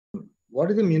What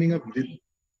is the meaning of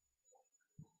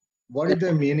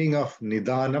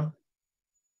Nidhanam?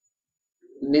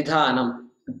 Nidhanam,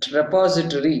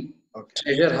 repository, Okay.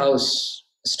 treasure house,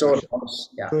 storehouse.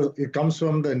 Yeah. So it comes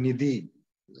from the Nidhi.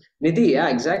 Nidhi, yeah,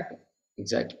 exactly.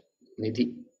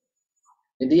 Nidhi.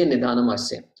 Nidhi and Nidhanam are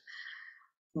same.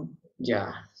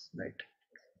 Yeah, right.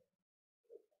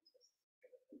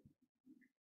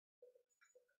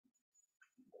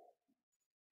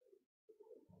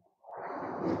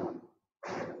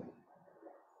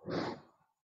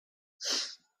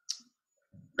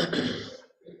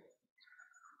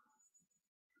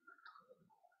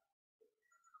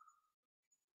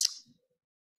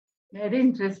 Very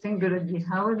interesting, Guruji.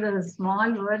 How the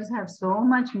small words have so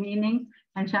much meaning.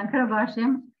 And Shankara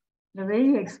Bhashyam, the way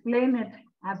you explain it,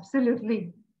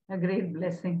 absolutely a great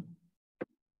blessing.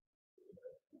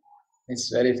 It's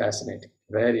very fascinating.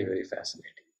 Very, very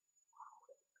fascinating.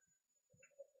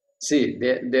 See,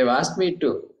 they've asked me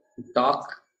to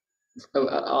talk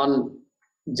on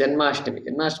Janmashtami.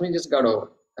 Janmashtami just got over.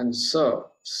 And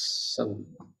so, some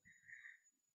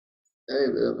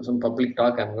public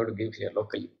talk I'm going to give here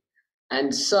locally.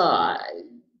 And so, I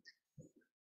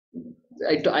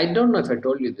don't know if I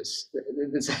told you this.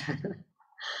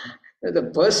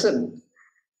 The person,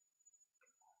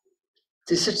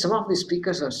 they said some of these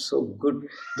speakers are so good,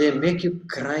 they make you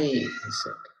cry, he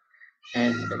said.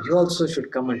 And you also should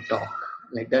come and talk.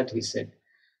 Like that, he said.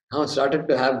 Now I started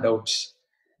to have doubts.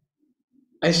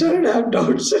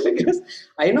 Because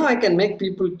I know I can make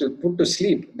people to put to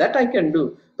sleep. That I can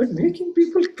do. But making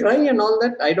people cry and all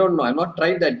that, I don't know. I've not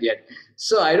tried that yet.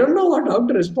 So I don't know how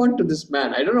to respond to this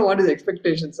man. I don't know what his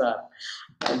expectations are.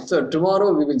 And so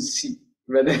tomorrow we will see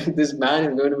whether this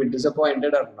man is going to be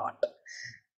disappointed or not.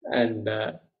 And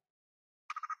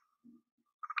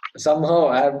somehow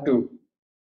I have to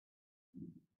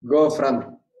go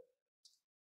from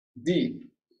the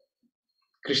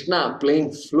Krishna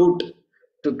playing flute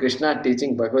to Krishna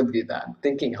teaching Bhagavad Gita. I'm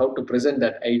thinking how to present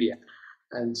that idea.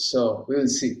 And so we will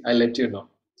see. I'll let you know.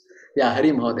 Yeah,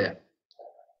 Hari Mahodaya.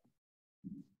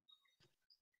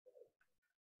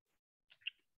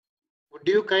 Would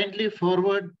you kindly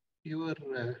forward your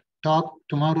talk,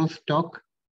 tomorrow's talk?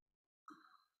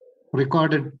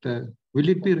 Recorded. Will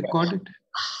it be recorded?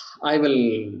 I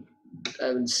will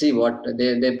see what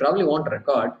they probably won't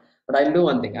record, but I'll do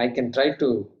one thing. I'll try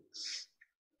to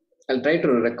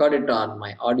record it on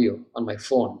my audio on my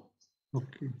phone.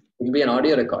 Okay. It will be an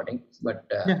audio recording, but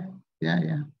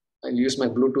yeah. I'll use my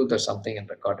Bluetooth or something and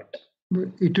record it.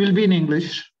 It will be in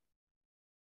English.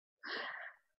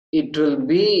 It will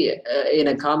be in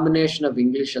a combination of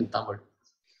English and Tamil.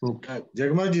 Okay.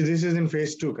 Jagamaji, this is in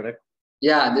phase 2, correct?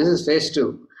 Yeah, this is phase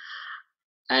 2.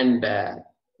 And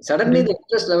suddenly the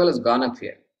interest level has gone up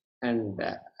here. And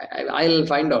I'll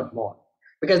find out more.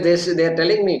 Because they're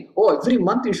telling me, oh, every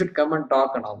month you should come and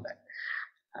talk and all that.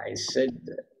 I said,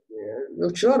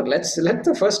 sure, let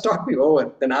the first talk be over.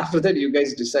 Then after that, you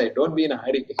guys decide. Don't be in a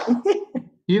hurry.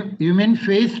 You mean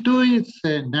phase 2 is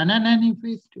Nana Nani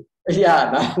phase 2?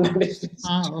 Yeah, Nana phase 2.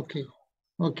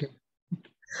 Okay.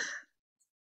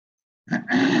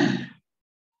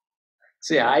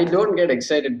 See, I don't get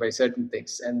excited by certain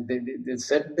things, and the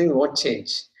certain things won't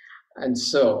change. And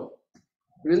so,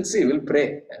 we'll see, we'll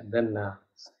pray. And then,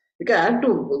 because I have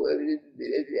to,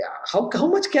 how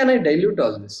much can I dilute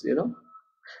all this,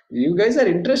 You guys are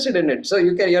interested in it, so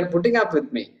you're putting up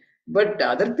with me. But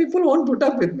other people won't put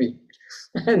up with me.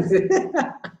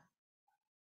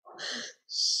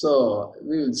 So,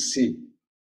 we will see.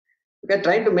 Okay,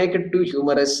 trying to make it too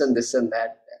humorous and this and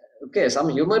that. Okay, some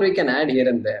humor we can add here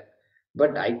and there.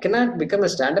 But I cannot become a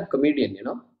stand-up comedian,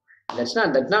 That's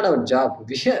not our job.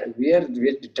 We are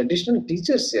traditional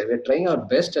teachers here. We're trying our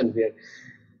best, and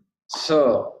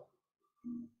so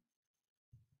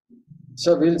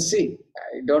we'll see.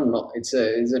 I don't know. It's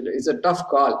a tough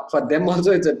call for them.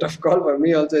 Also, it's a tough call for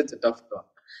me. Also, it's a tough call.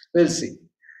 We'll see.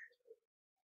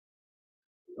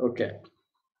 Okay.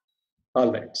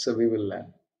 All right. So we will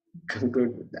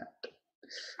conclude with that.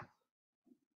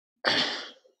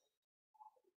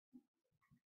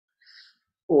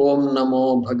 Om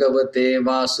Namo Bhagavate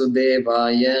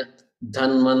Vasudevaya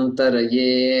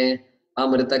Dhanvantarye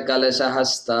Amrita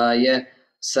Kalashahastaya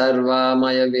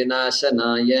Sarvamaya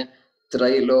Vinashanaya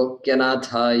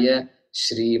Trailokyanathaye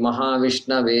Shri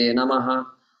Mahavishnave Namaha.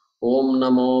 Om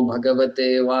Namo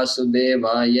Bhagavate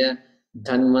Vasudevaya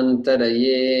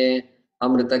Dhanvantarye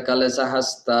Amrita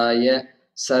Kalashahastaya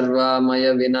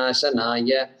Sarvamaya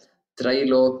Vinashanaya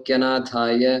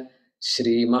Trailokyanathaye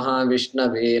Shri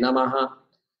Mahavishnave Namaha.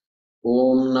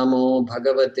 Om Namo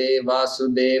Bhagavate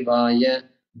Vasudevaya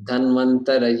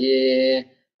Dhanvantarye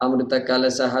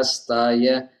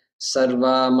अमृतकलशहस्ताय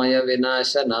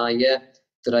सर्वामयविनाशनाय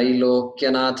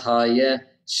त्रैलोक्यनाथाय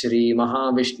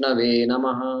श्रीमहाविष्णवे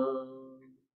नमः.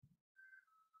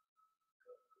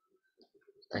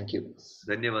 Thank you.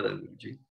 ಧನ್ಯವಾದ ಗುರುಜಿ.